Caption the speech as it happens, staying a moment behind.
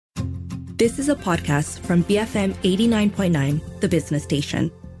This is a podcast from BFM 89.9, the business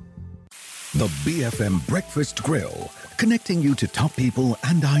station. The BFM Breakfast Grill, connecting you to top people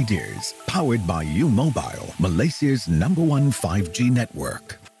and ideas. Powered by U-Mobile, Malaysia's #1 5G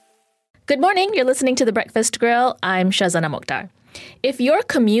network. Good morning. You're listening to The Breakfast Grill. I'm Shazana Mokhtar. If your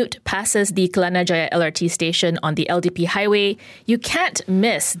commute passes the Kelana Jaya LRT station on the LDP highway, you can't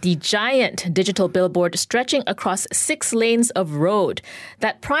miss the giant digital billboard stretching across 6 lanes of road.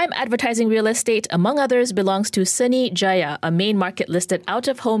 That prime advertising real estate, among others, belongs to Seni, Jaya, a main market-listed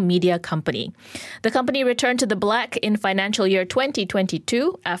out-of-home media company. The company returned to the black in financial year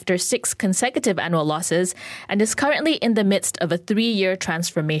 2022 after 6 consecutive annual losses and is currently in the midst of a 3-year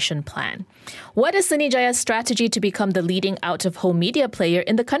transformation plan. What is Seni Jaya's strategy to become the leading out-of-home media player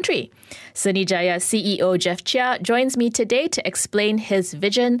in the country? Seni Jaya CEO Jeff Chia joins me today to explain his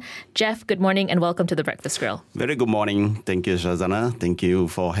vision. Jeff, good morning and welcome to The Breakfast Grill. Very good morning. Thank you, Shazana. Thank you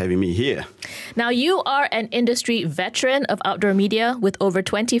for having me here. Now, you are an industry veteran of outdoor media with over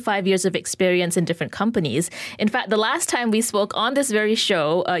 25 years of experience in different companies. In fact, the last time we spoke on this very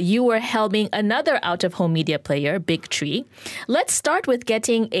show, you were helming another out-of-home media player, Big Tree. Let's start with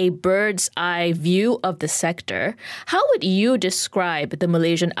getting a bird's eye view of the sector. How would you describe the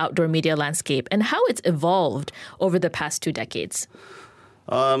Malaysian outdoor media landscape and how it's evolved over the past 2 decades?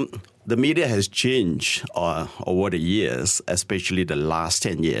 The media has changed over the years, especially the last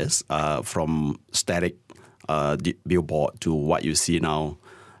 10 years, from static billboard to what you see now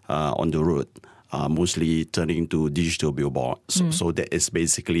on the road, mostly turning to digital billboards. So that is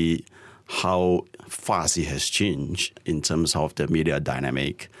basically how fast it has changed in terms of the media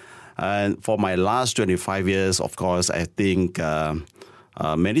dynamic. And for my last 25 years, of course, I think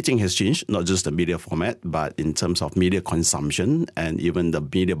many things has changed, not just the media format, but in terms of media consumption and even the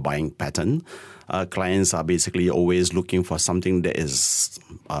media buying pattern. Clients are basically always looking for something that is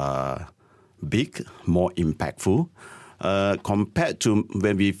big, more impactful. Compared to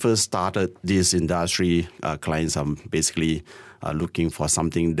when we first started this industry, clients are basically looking for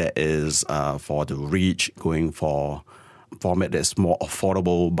something that is for the reach, going for format that's more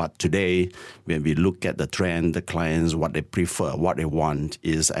affordable. But today, when we look at the trend, the clients, what they prefer, what they want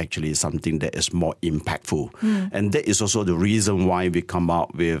is actually something that is more impactful. And that is also the reason why we come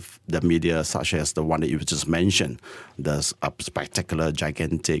out with the media such as the one that you just mentioned, the spectacular,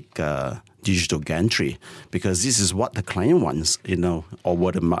 gigantic digital gantry, because this is what the client wants,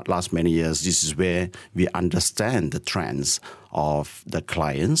 over the last many years. This is where we understand the trends of the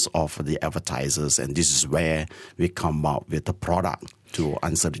clients, of the advertisers, and this is where we come out with a product to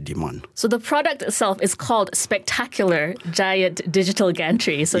answer the demand. So the product itself is called Spectacular Giant Digital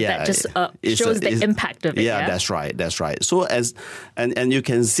Gantry. So that just shows the impact of it. Yeah, that's right. So and you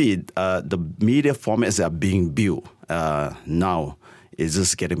can see the media formats are being built now. Is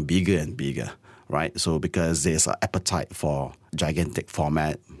just getting bigger and bigger, right? So because there's an appetite for gigantic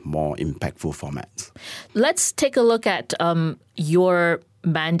format, more impactful formats. Let's take a look at your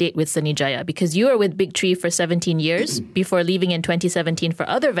mandate with Seni Jaya, because you were with Big Tree for 17 years before leaving in 2017 for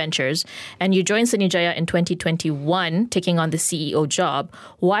other ventures, and you joined Seni Jaya in 2021, taking on the CEO job.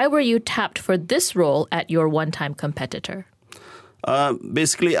 Why were you tapped for this role at your one-time competitor?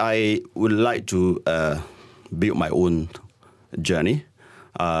 Basically, I would like to build my own journey.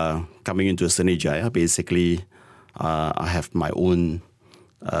 Coming into Seni Jaya, basically, I have my own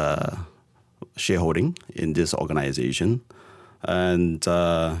shareholding in this organization. And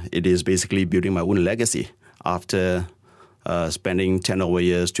it is basically building my own legacy after spending 10 over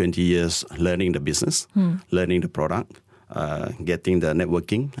years, 20 years learning the business, learning the product, getting the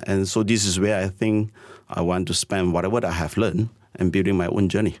networking. And so this is where I think I want to spend whatever I have learned and building my own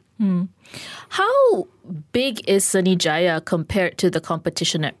journey. How big is Seni Jaya compared to the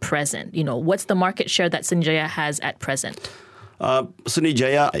competition at present? What's the market share that Seni Jaya has at present? Seni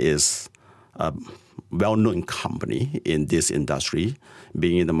Jaya is a well-known company in this industry,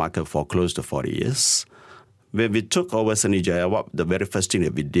 being in the market for close to 40 years. When we took over Seni Jaya, the very first thing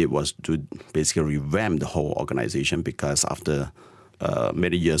that we did was to basically revamp the whole organization, because after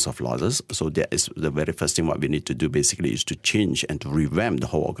many years of losses. So that is the very first thing what we need to do basically is to change and to revamp the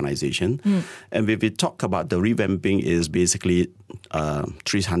whole organization. And when we talk about the revamping is basically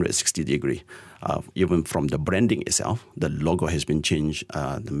 360 degree. Even from the branding itself, the logo has been changed,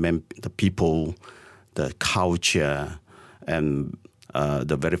 the people, the culture, and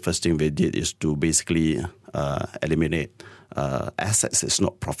the very first thing we did is to basically eliminate assets that's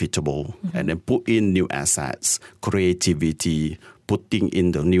not profitable, and then put in new assets, creativity, putting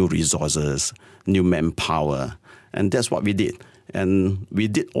in the new resources, new manpower. And that's what we did. And we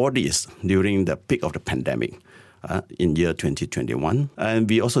did all this during the peak of the pandemic. in year 2021. And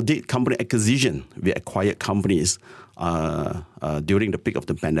we also did company acquisition. We acquired companies during the peak of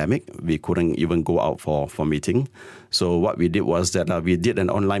the pandemic. We couldn't even go out for meeting. So what we did was that we did an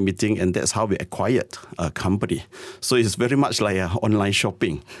online meeting, and that's how we acquired a company. So it's very much like online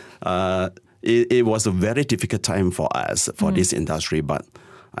shopping. It was a very difficult time for us, for this industry, but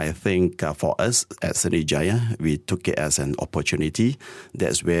I think for us at Seni Jaya, we took it as an opportunity.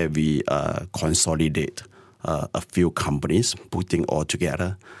 That's where we consolidate a few companies, putting all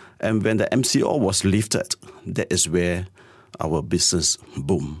together. And when the MCO was lifted, that is where our business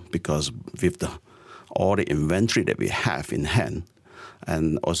boomed, because with all the inventory that we have in hand,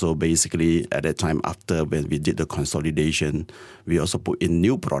 and also basically at that time after when we did the consolidation, we also put in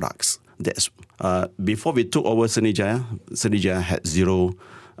new products. That's before we took over Seni Jaya had 0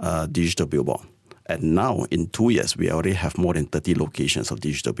 digital billboard. And now in 2 years, we already have more than 30 locations of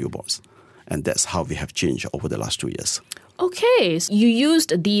digital billboards. And that's how we have changed over the last 2 years. Okay, so you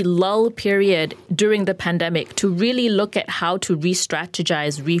used the lull period during the pandemic to really look at how to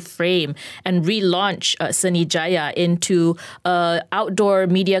re-strategize, reframe, and relaunch Seni Jaya into an outdoor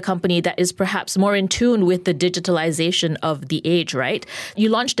media company that is perhaps more in tune with the digitalization of the age, right? You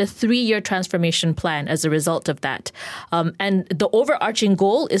launched a 3-year transformation plan as a result of that. And the overarching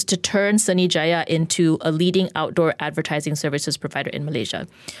goal is to turn Seni Jaya into a leading outdoor advertising services provider in Malaysia.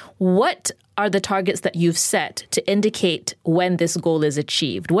 What are the targets that you've set to indicate when this goal is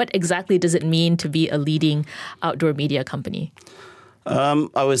achieved? What exactly does it mean to be a leading outdoor media company?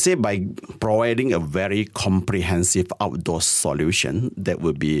 I would say by providing a very comprehensive outdoor solution, that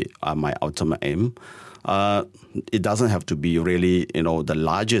would be my ultimate aim. It doesn't have to be really, the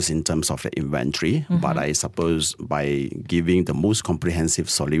largest in terms of the inventory, but I suppose by giving the most comprehensive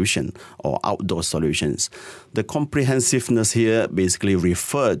solution or outdoor solutions, the comprehensiveness here basically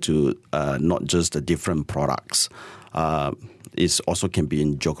refer to not just the different products. It also can be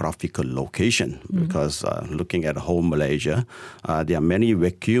in geographical location, because looking at whole Malaysia, there are many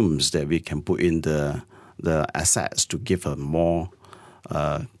vacuums that we can put in the assets to give a more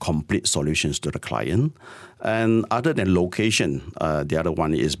complete solutions to the client. And other than location, the other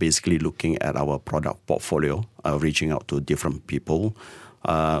one is basically looking at our product portfolio, reaching out to different people.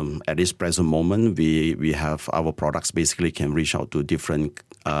 At this present moment, we have our products basically can reach out to different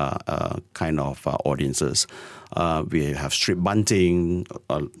kind of audiences. We have street bunting,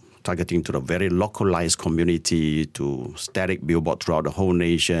 targeting to the very localized community, to static billboard throughout the whole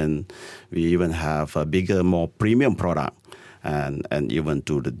nation. We even have a bigger, more premium product, and even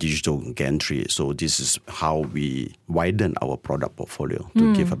to the digital gantry. So this is how we widen our product portfolio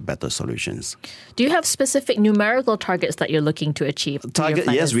to give a better solutions. Do you have specific numerical targets that you're looking to achieve?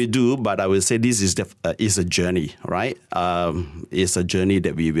 Yes, we do. But I would say this is a journey, right? It's a journey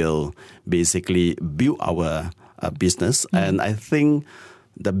that we will basically build our business. And I think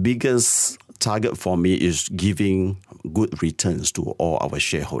the biggest target for me is giving good returns to all our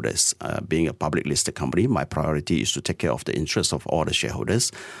shareholders. Being a public listed company, my priority is to take care of the interests of all the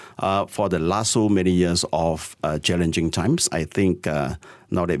shareholders. For the last so many years of challenging times, I think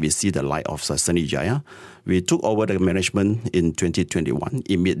now that we see the light of Seni Jaya, we took over the management in 2021.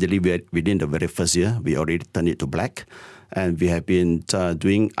 Immediately within the very first year, we already turned it to black. And we have been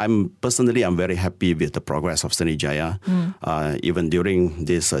doing, I'm very happy with the progress of Seni Jaya. Even during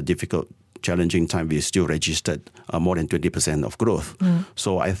this difficult, challenging time, we still registered more than 20% of growth.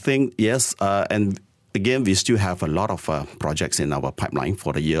 So I think, yes, and again, we still have a lot of projects in our pipeline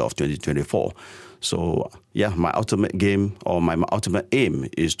for the year of 2024. So yeah, my ultimate aim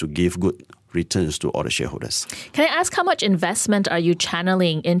is to give good returns to all the shareholders. Can I ask how much investment are you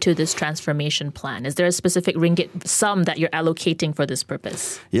channeling into this transformation plan? Is there a specific ringgit sum that you're allocating for this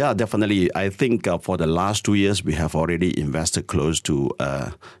purpose? Yeah, definitely. I think for the last 2 years, we have already invested close to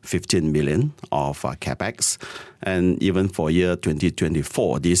 15 million of CapEx. And even for year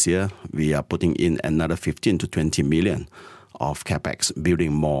 2024, this year, we are putting in another 15 to 20 million of CapEx,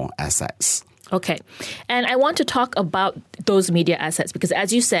 building more assets. Okay. And I want to talk about those media assets because,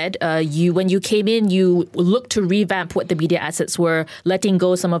 as you said, when you came in, you looked to revamp what the media assets were, letting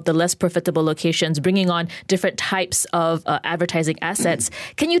go some of the less profitable locations, bringing on different types of advertising assets.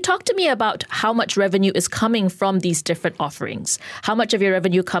 Can you talk to me about how much revenue is coming from these different offerings? How much of your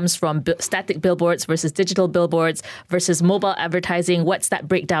revenue comes from static billboards versus digital billboards versus mobile advertising? What's that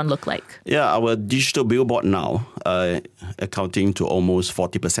breakdown look like? Yeah, our digital billboard now accounting to almost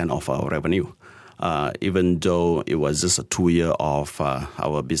 40% of our revenue. Even though it was just a 2 year of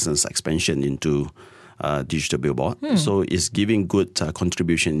our business expansion into digital billboard. So it's giving good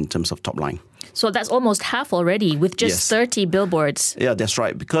contribution in terms of top line. So that's almost half already with just 30 billboards. Yeah, that's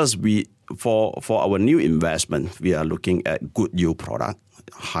right. Because for our new investment, we are looking at good yield product,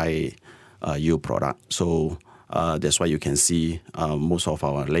 high yield product. So that's why you can see most of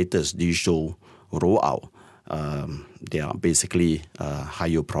our latest digital rollout, they are basically high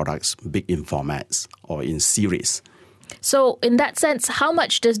yield products, big in formats or in series. So in that sense, how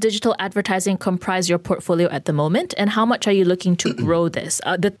much does digital advertising comprise your portfolio at the moment? And how much are you looking to grow this?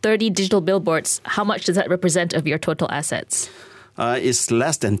 The 30 digital billboards, how much does that represent of your total assets? It's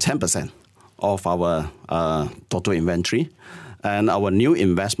less than 10% of our total inventory. And our new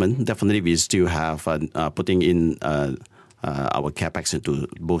investment, definitely we still have putting in our capex into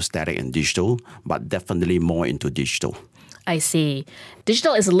both static and digital, but definitely more into digital. I see.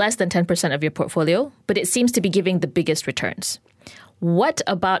 Digital is less than 10% of your portfolio, but it seems to be giving the biggest returns. What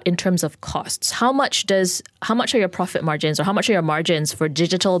about in terms of costs? How much are your profit margins or how much are your margins for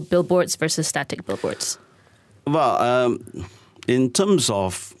digital billboards versus static billboards? Well, in terms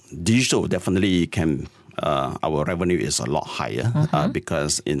of digital, definitely our revenue is a lot higher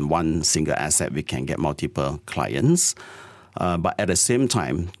because in one single asset, we can get multiple clients. But at the same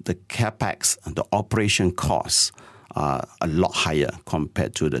time, the capex, the operation costs are a lot higher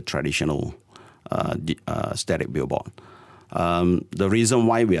compared to the traditional static billboard. The reason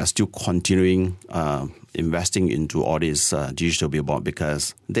why we are still continuing investing into all this digital billboard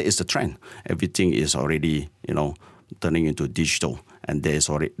because there is a trend. Everything is already, turning into digital, and there's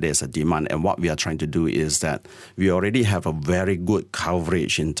a demand. And what we are trying to do is that we already have a very good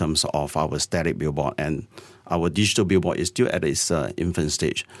coverage in terms of our static billboard, and our digital billboard is still at its infant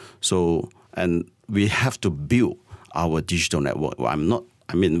stage. So, and we have to build our digital network.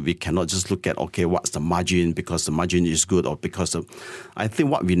 We cannot just look at, what's the margin because the margin is good or because I think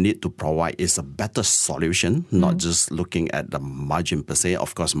what we need to provide is a better solution, not just looking at the margin per se.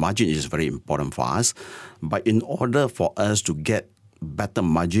 Of course, margin is very important for us. But in order for us to get better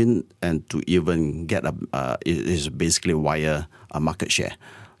margin and to even get it is basically via a market share.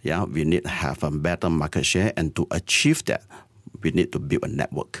 Yeah, we need to have a better market share, and to achieve that, we need to build a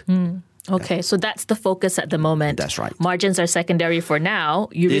network. Okay, so that's the focus at the moment. That's right. Margins are secondary for now.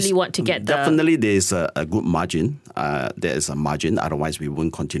 You really want to get Definitely there's a good margin. There is a margin, otherwise we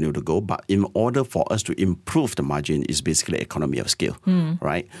won't continue to go. But in order for us to improve the margin is basically economy of scale,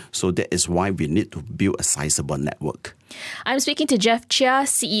 right? So that is why we need to build a sizable network. I'm speaking to Jeff Chia,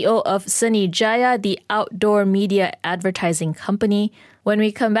 CEO of Seni, Jaya, the outdoor media advertising company. When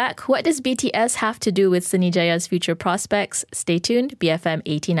we come back, what does BTS have to do with Seni Jaya's future prospects? Stay tuned, BFM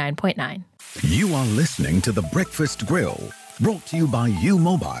 89.9. You are listening to The Breakfast Grill, brought to you by U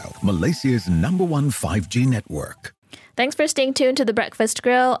Mobile, Malaysia's #1 5G network. Thanks for staying tuned to The Breakfast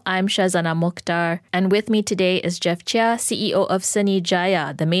Grill. I'm Shazana Mokhtar, and with me today is Jeff Chia, CEO of Seni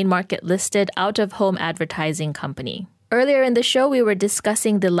Jaya, the main market-listed out-of-home advertising company. Earlier in the show, we were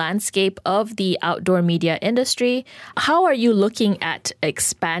discussing the landscape of the outdoor media industry. How are you looking at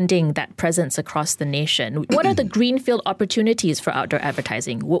expanding that presence across the nation? What are the greenfield opportunities for outdoor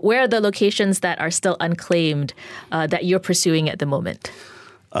advertising? Where are the locations that are still unclaimed that you're pursuing at the moment?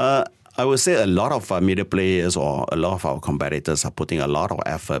 I would say a lot of media players or a lot of our competitors are putting a lot of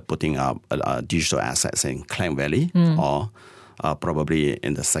effort putting up digital assets in Klang Valley or probably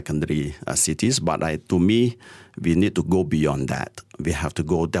in the secondary cities. But to me, we need to go beyond that. We have to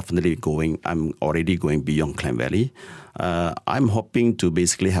I'm already going beyond Klang Valley. I'm hoping to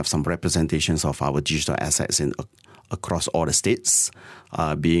basically have some representations of our digital assets across all the states,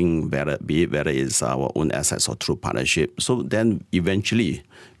 be it whether it's our own assets or through partnership. So then eventually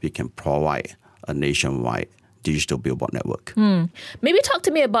we can provide a nationwide digital billboard network. Maybe talk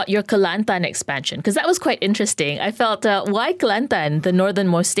to me about your Kelantan expansion, because that was quite interesting. I felt, why Kelantan, the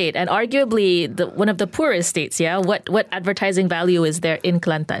northernmost state, and arguably one of the poorest states, yeah? What advertising value is there in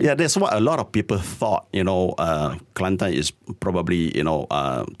Kelantan? Yeah, that's what a lot of people thought, Kelantan is probably,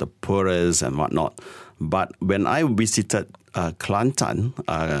 the poorest and whatnot. But when I visited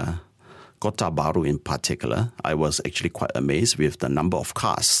Kelantan, Kota Baru in particular, I was actually quite amazed with the number of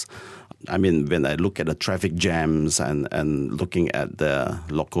cars. I mean, when I look at the traffic jams and looking at the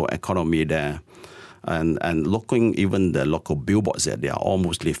local economy there and looking even the local billboards there, they are all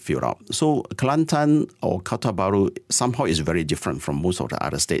mostly filled up. So Kelantan or Kota Baru somehow is very different from most of the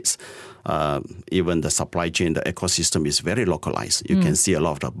other states. Even the supply chain, the ecosystem is very localized. You can see a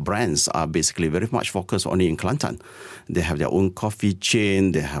lot of the brands are basically very much focused only in Kelantan. They have their own coffee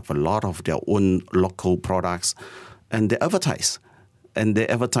chain. They have a lot of their own local products, and they advertise. and they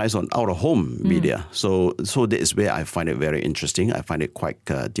advertise on out-of-home media. So that is where I find it very interesting. I find it quite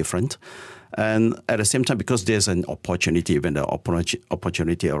different. And at the same time, because there's an opportunity, when the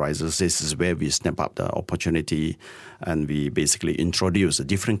opportunity arises, this is where we snap up the opportunity and we basically introduce a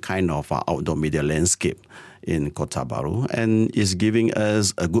different kind of outdoor media landscape in Kota Baru, and is giving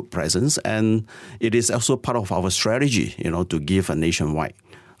us a good presence. And it is also part of our strategy, to give a nationwide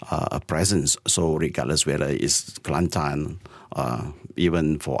a presence. So regardless whether it's Kelantan,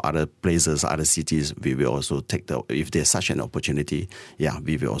 even for other places, other cities, we will also if there's such an opportunity,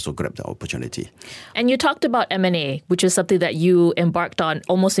 we will also grab the opportunity. And you talked about M&A, which is something that you embarked on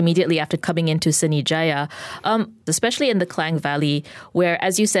almost immediately after coming into Seni Jaya, especially in the Klang Valley, where,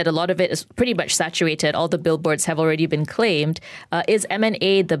 as you said, a lot of it is pretty much saturated. All the billboards have already been claimed. Is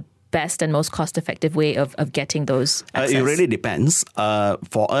M&A the best and most cost-effective way of getting those access? It really depends.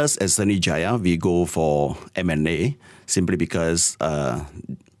 For us as Seni Jaya, we go for M&A simply because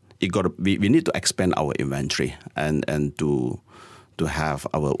we need to expand our inventory and to have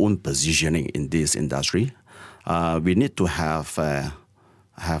our own positioning in this industry. We need to have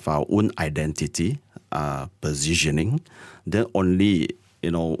our own identity, positioning. Then only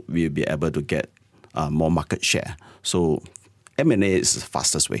we'll be able to get more market share. So M&A is the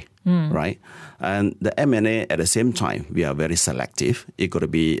fastest way, right? And the M&A at the same time, we are very selective. It got to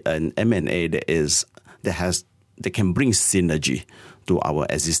be an M&A that can bring synergy to our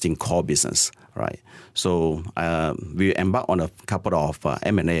existing core business, right? So we embarked on a couple of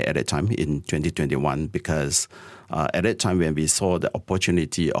M&A at that time in 2021 because at that time when we saw the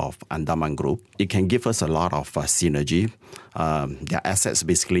opportunity of Andaman Group, it can give us a lot of synergy. Their assets,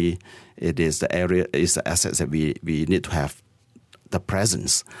 basically, is the assets that we need to have the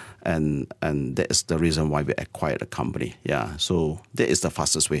presence, and that is the reason why we acquired the company. Yeah, so that is the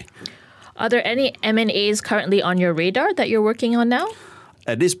fastest way. Are there any M&As currently on your radar that you're working on now?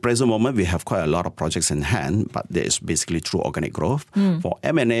 At this present moment, we have quite a lot of projects in hand, but there is basically through organic growth. For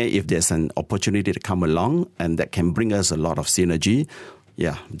M&A, if there's an opportunity to come along and that can bring us a lot of synergy,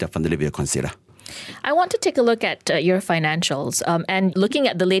 definitely we'll consider. I want to take a look at your financials. And looking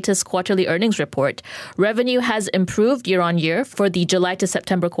at the latest quarterly earnings report, revenue has improved year on year for the July to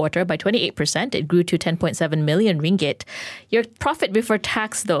September quarter by 28%. It grew to 10.7 million ringgit. Your profit before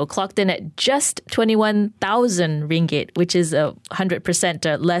tax, though, clocked in at just 21,000 ringgit, which is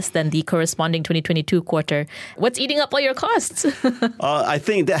 100% less than the corresponding 2022 quarter. What's eating up all your costs? I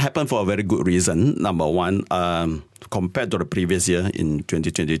think that happened for a very good reason. Number one, compared to the previous year in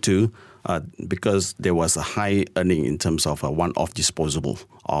 2022, because there was a high earning in terms of a one-off disposable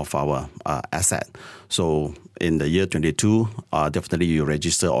of our asset. So in the year 22, definitely you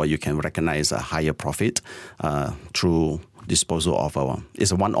register or you can recognize a higher profit through disposal of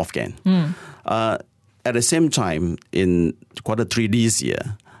it's a one-off gain. At the same time, in quarter 3 this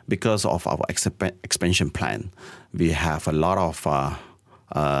year, because of our expansion plan, we have a lot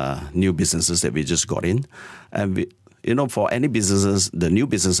of new businesses that we just got in. And for any businesses, the new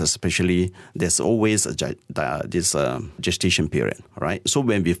business especially, there's always this gestation period, right? So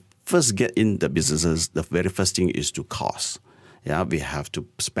when we first get in the businesses, the very first thing is to cost. Yeah, we have to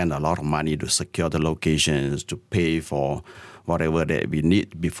spend a lot of money to secure the locations, to pay for whatever that we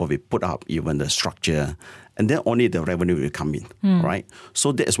need before we put up even the structure. And then only the revenue will come in, right?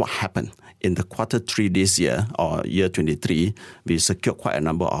 So that is what happened. In the quarter 3 this year, or year 23, we secured quite a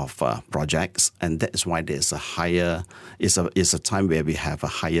number of projects. And that is why there's a higher, it's a time where we have a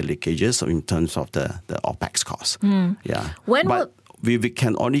higher leakages in terms of the OPEX cost. Yeah. We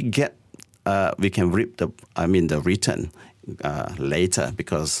can only get, we can reap the return later,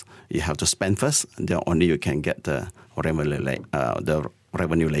 because you have to spend first, and then only you can get the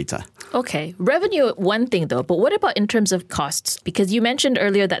revenue later. Okay. Revenue, one thing though, but what about in terms of costs? Because you mentioned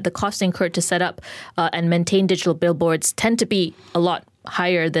earlier that the costs incurred to set up and maintain digital billboards tend to be a lot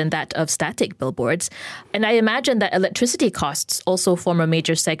higher than that of static billboards. And I imagine that electricity costs also form a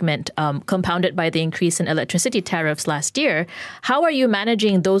major segment, compounded by the increase in electricity tariffs last year. How are you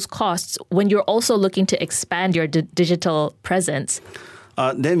managing those costs when you're also looking to expand your digital presence?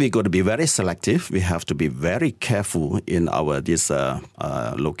 Then we got to be very selective. We have to be very careful in this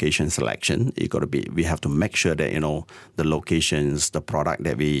location selection. We have to make sure that the locations, the product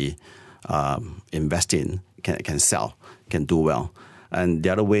that we invest in can sell, can do well. And the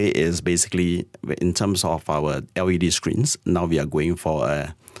other way is basically in terms of our LED screens. Now we are going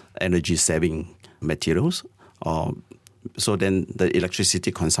for energy saving materials. So then the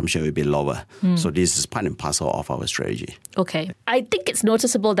electricity consumption will be lower. So this is part and parcel of our strategy. Okay. I think it's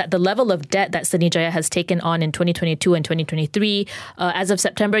noticeable that the level of debt that Seni Jaya has taken on in 2022 and 2023, as of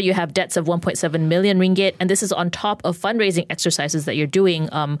September, you have debts of 1.7 million ringgit, and this is on top of fundraising exercises that you're doing.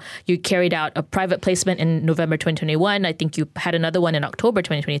 You carried out a private placement in November 2021. I think you had another one in October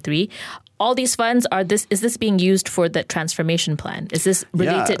 2023. All these funds, is this being used for the transformation plan? Is this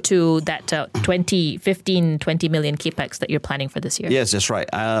related to that 20 million capex that you're planning for this year? Yes, that's right.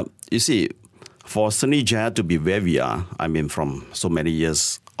 You see, for Seni Jaya to be where we are, I mean, from so many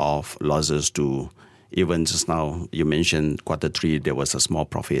years of losses to even just now, you mentioned Q3, there was a small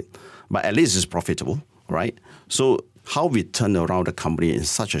profit, but at least it's profitable, right? So how we turn around the company in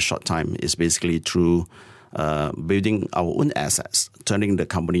such a short time is basically through building our own assets, turning the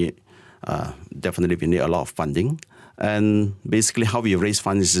company. Definitely, we need a lot of funding. And basically, how we raise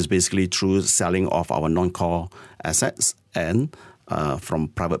funds is basically through selling off our non-core assets and from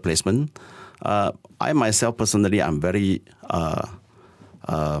private placement. I myself, personally, I'm very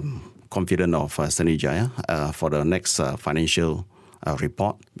confident of Seni Jaya for the next financial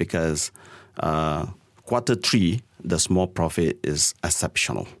report because Q3, the small profit is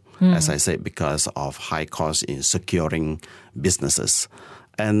exceptional, as I said, because of high costs in securing businesses.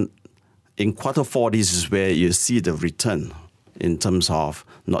 And in Q4, this is where you see the return in terms of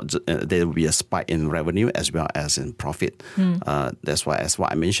there will be a spike in revenue as well as in profit. That's why, as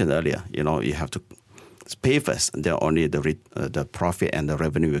what I mentioned earlier, you have to pay first, and then only the profit and the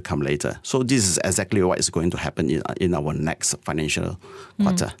revenue will come later. So this is exactly what is going to happen in our next financial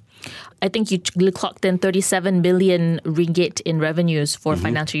quarter. I think you clocked in 37 billion ringgit in revenues for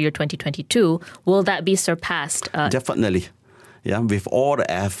financial year 2022. Will that be surpassed? Definitely. Yeah, with all the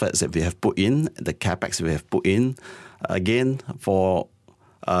efforts that we have put in, the capex we have put in, again, for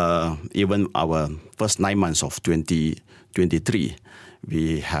even our first 9 months of 2023,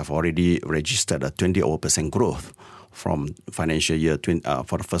 we have already registered a 20% growth from financial year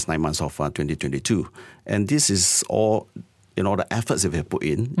for the first 9 months of 2022. And this is all, the efforts that we have put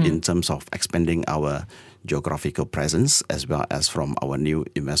in terms of expanding our geographical presence as well as from our new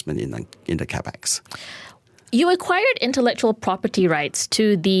investment in the capex. You acquired intellectual property rights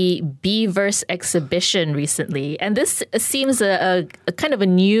to the Beverse exhibition recently, and this seems a kind of a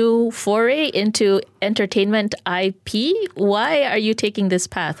new foray into entertainment IP. Why are you taking this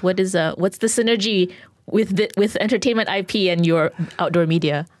path? What's the synergy with entertainment IP and your outdoor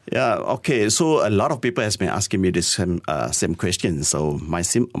media? Yeah, okay. So a lot of people has been asking me this same question. So my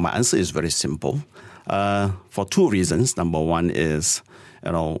answer is very simple. For two reasons. Number one is,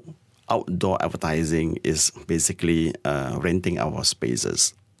 outdoor advertising is basically renting our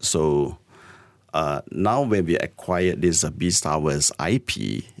spaces. So now when we acquired this Beast Towers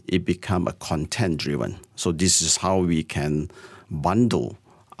IP, it become a content-driven. So this is how we can bundle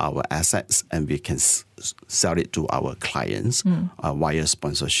our assets and we can sell it to our clients via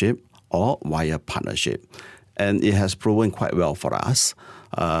sponsorship or via partnership. And it has proven quite well for us.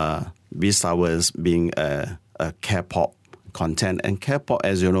 Beast Towers being a K-pop content, and K-pop,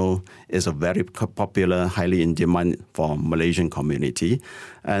 as you know, is a very popular, highly in demand for Malaysian community.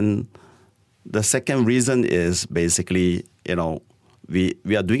 And the second reason is basically, we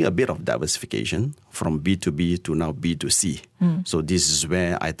are doing a bit of diversification from B2B to now B2C. So this is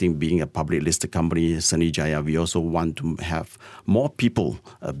where I think being a public listed company, Seni Jaya, we also want to have more people,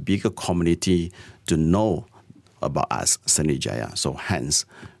 a bigger community to know about us, Seni Jaya. So hence,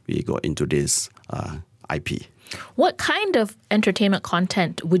 we go into this IP. What kind of entertainment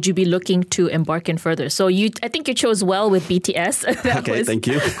content would you be looking to embark in further? So I think you chose well with BTS. That was thank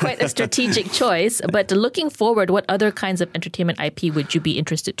you. Quite a strategic choice. But looking forward, what other kinds of entertainment IP would you be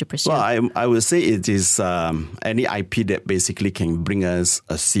interested to pursue? Well, I would say it is any IP that basically can bring us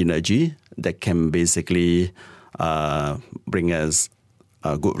a synergy, that can basically bring us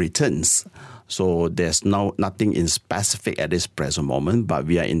good returns. So there's nothing in specific at this present moment, but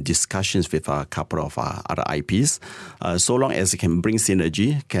we are in discussions with a couple of other IPs. So long as it can bring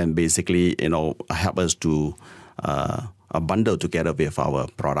synergy, can basically help us to bundle together with our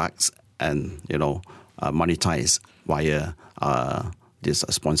products and monetize via this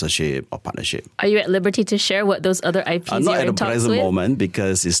sponsorship or partnership. Are you at liberty to share what those other IPs you're in talks with? Not at the present moment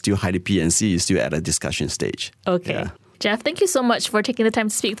because it's still highly PNC, it's still at a discussion stage. Okay. Yeah. Jeff, thank you so much for taking the time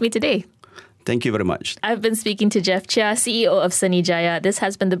to speak with me today. Thank you very much. I've been speaking to Jeff Chia, CEO of Seni Jaya. This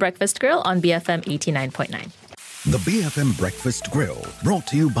has been The Breakfast Grill on BFM 89.9. The BFM Breakfast Grill, brought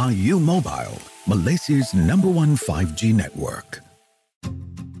to you by U Mobile, Malaysia's #1 5G network.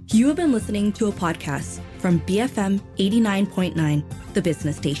 You have been listening to a podcast from BFM 89.9, the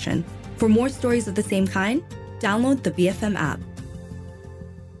business station. For more stories of the same kind, Download the BFM app.